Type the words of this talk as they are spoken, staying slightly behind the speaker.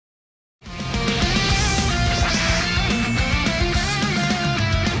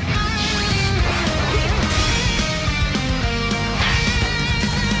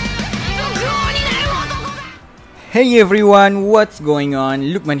Hey everyone, what's going on?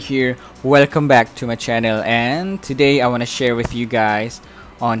 Lukman here. Welcome back to my channel, and today I want to share with you guys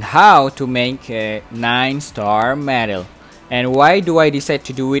on how to make a 9-star medal. And why do I decide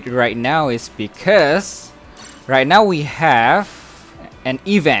to do it right now is because right now we have an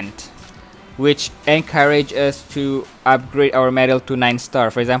event which encourage us to upgrade our medal to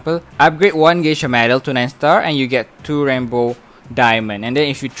 9-star. For example, upgrade 1 geisha medal to 9-star and you get 2 rainbow diamond, and then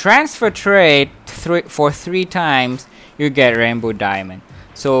if you transfer trade for 3 times you get rainbow diamond.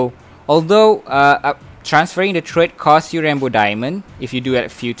 So although transferring the trade costs you rainbow diamond if you do it a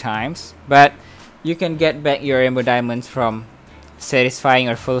few times, but you can get back your rainbow diamonds from satisfying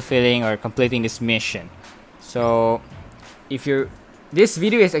or fulfilling or completing this mission. So if you're this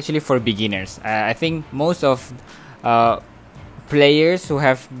video is actually for beginners. I think most of players who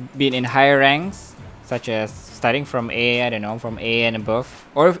have been in higher ranks, such as starting from A, I don't know, from A and above,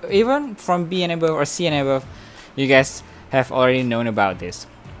 or even from B and above or C and above, you guys have already known about this.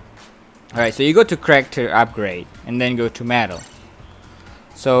 Alright, so you go to character upgrade and then go to medal.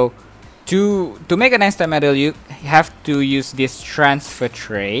 So to make a 9-star medal, you have to use this transfer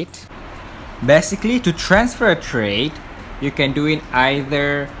trade. Basically, to transfer a trade, you can do it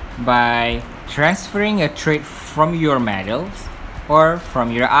either by transferring a trade from your medals or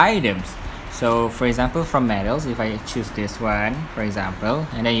from your items. So for example, from medals, if I choose this one, for example,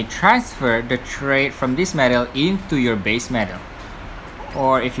 and then you transfer the trade from this medal into your base medal.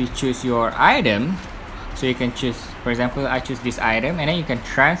 Or if you choose your item, so you can choose, for example, I choose this item, and then you can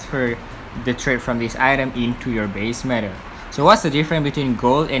transfer the trade from this item into your base medal. So what's the difference between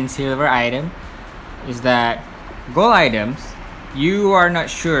gold and silver item is that gold items, you are not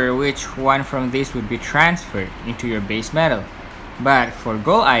sure which one from these would be transferred into your base medal. But for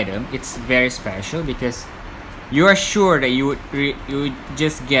gold item, it's very special because you are sure that you would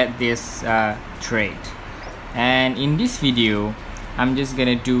just get this trade. And in this video, I'm just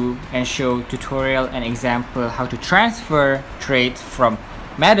gonna do and show tutorial and example how to transfer trades from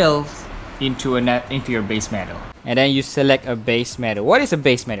medals into your base medal. And then you select a base medal. What is a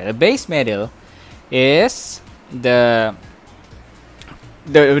base medal? A base medal is the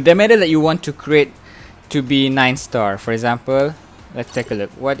medal that you want to create to be 9-star. For example, let's take a look.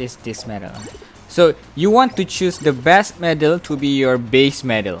 What is this medal? So you want to choose the best medal to be your base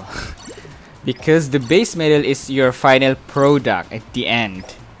medal because the base medal is your final product at the end.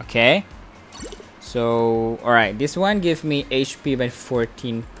 Okay, so alright, this one gives me HP by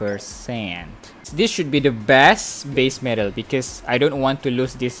 14%. This should be the best base medal because I don't want to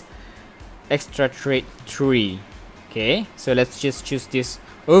lose this extra trait 3. Okay, so let's just choose this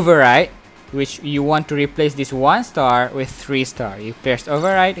override, which you want to replace this 1-star with 3-star. You press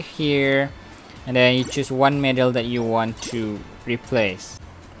override here and then you choose one medal that you want to replace.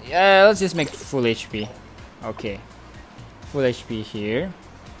 Yeah, let's just make full HP. Okay, full HP here.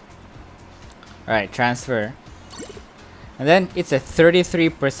 Alright, transfer, and then it's a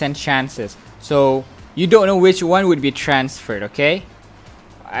 33% chances, so you don't know which one would be transferred. Okay,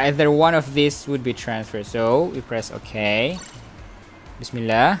 either one of these would be transferred, so we press OK.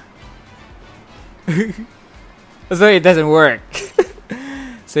 Bismillah. So it doesn't work.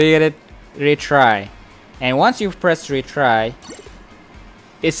 So you gotta retry, and once you press retry,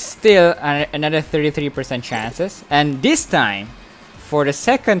 it's still another 33% chances, and this time for the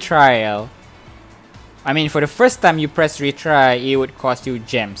second trial, I mean for the first time you press retry, it would cost you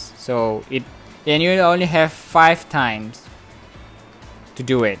gems, so then you only have 5 times to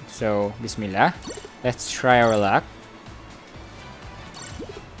do it. So Bismillah, let's try our luck.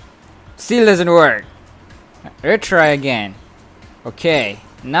 Still doesn't work. Retry again. Okay,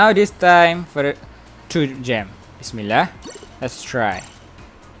 now this time for the 2 gem. Bismillah, let's try.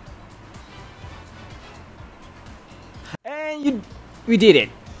 And we did it.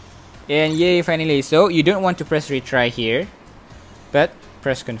 And yay, finally. So you don't want to press retry here, but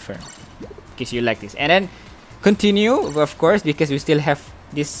press confirm because you like this, and then continue, of course, because we still have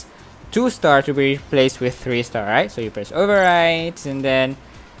this 2-star to be replaced with 3-star, right? So you press override, and then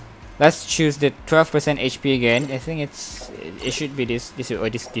let's choose the 12% HP again. I think it should be this or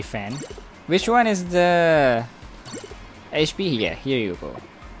this defend. Which one is the HP? Yeah, here you go.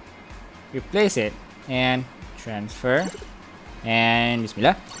 Replace it and transfer, and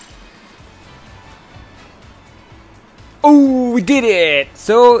Bismillah. Oh, we did it!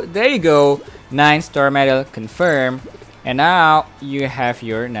 So there you go, 9-star medal confirmed, and now you have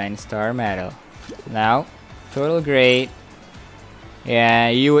your 9-star medal. Now total grade,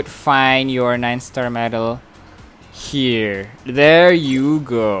 and you would find your 9-star medal here. There you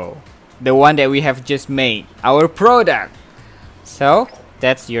go, the one that we have just made, our product. So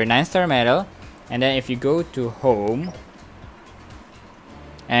that's your 9-star medal. And then if you go to home,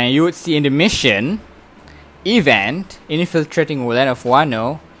 and you would see in the mission event, infiltrating Land of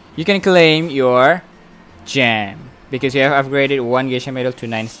Wano, you can claim your gem because you have upgraded 1 geisha medal to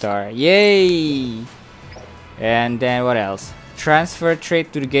 9 star. Yay! And then what else? Transfer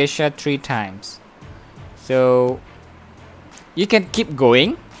trait to the geisha 3 times. So you can keep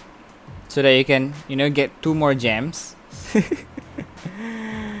going so that you can, you know, get 2 more gems.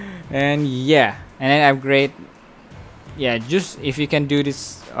 And yeah, and then upgrade. Yeah, just if you can do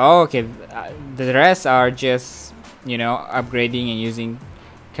this. Oh, okay, the rest are just, you know, upgrading and using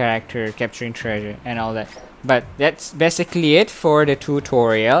character, capturing treasure and all that. But that's basically it for the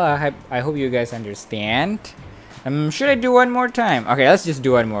tutorial. I hope you guys understand. Should I do one more time? Okay, let's just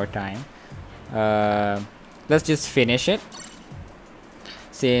do one more time. Let's just finish it,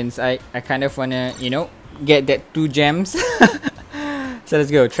 since I kind of wanna, you know, get that 2 gems. So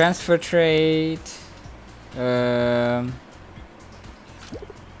let's go. Transfer trait.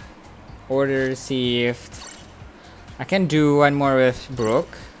 Order received. I can do one more with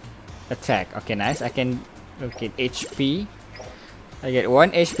Brooke. Attack. Okay, nice. I can look at HP. I get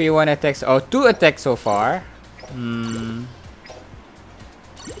 1 HP, 1 attack. Oh, 2 attacks so far.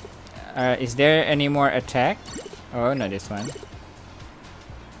 Is there any more attack? Oh no, this one.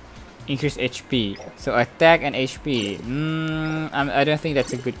 Increase HP. So attack and HP. I don't think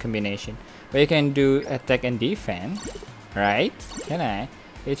that's a good combination. But you can do attack and defense, right? Can I?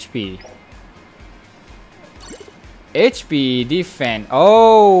 HP. HP, defense.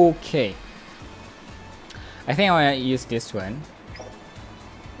 Okay. I think I want to use this one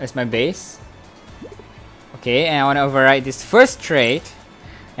as my base. Okay, and I want to override this first trait.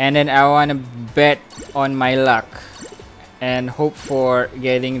 And then I want to bet on my luck and hope for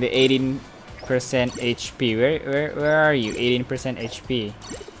getting the 18% HP. Where are you? 18% HP.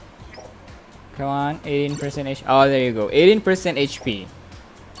 Come on, 18% HP. Oh, there you go. 18% HP.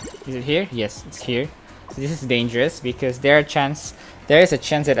 Is it here? Yes, it's here. So this is dangerous because there is a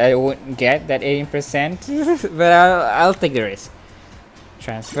chance that I won't get that 18%. But I'll take the risk.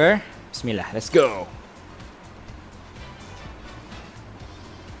 Transfer. Bismillah. Let's go.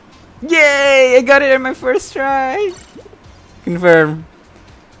 Yay! I got it on my first try. Confirm.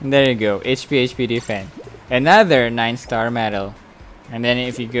 And there you go. HP defense. Another 9-star medal. And then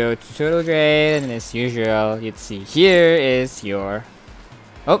if you go to total grade, and as usual, you'd see here is your...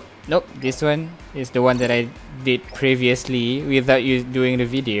 Oh, nope. This one is the one that I did previously without you doing the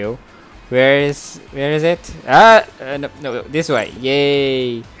video. Where is it? No, this way.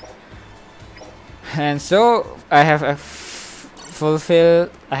 Yay! And so I have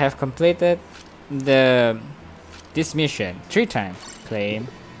I have completed this mission 3 times. Claim.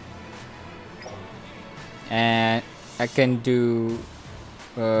 And I can do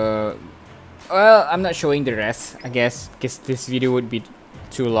well, I'm not showing the rest, I guess, because this video would be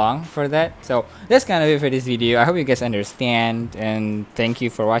too long for that. So that's kind of it for this video. I hope you guys understand, and thank you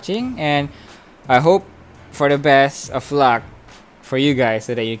for watching, and I hope for the best of luck for you guys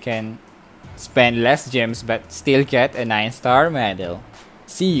so that you can spend less gems but still get a 9-star medal.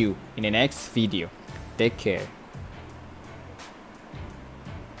 See you in the next video. Take care.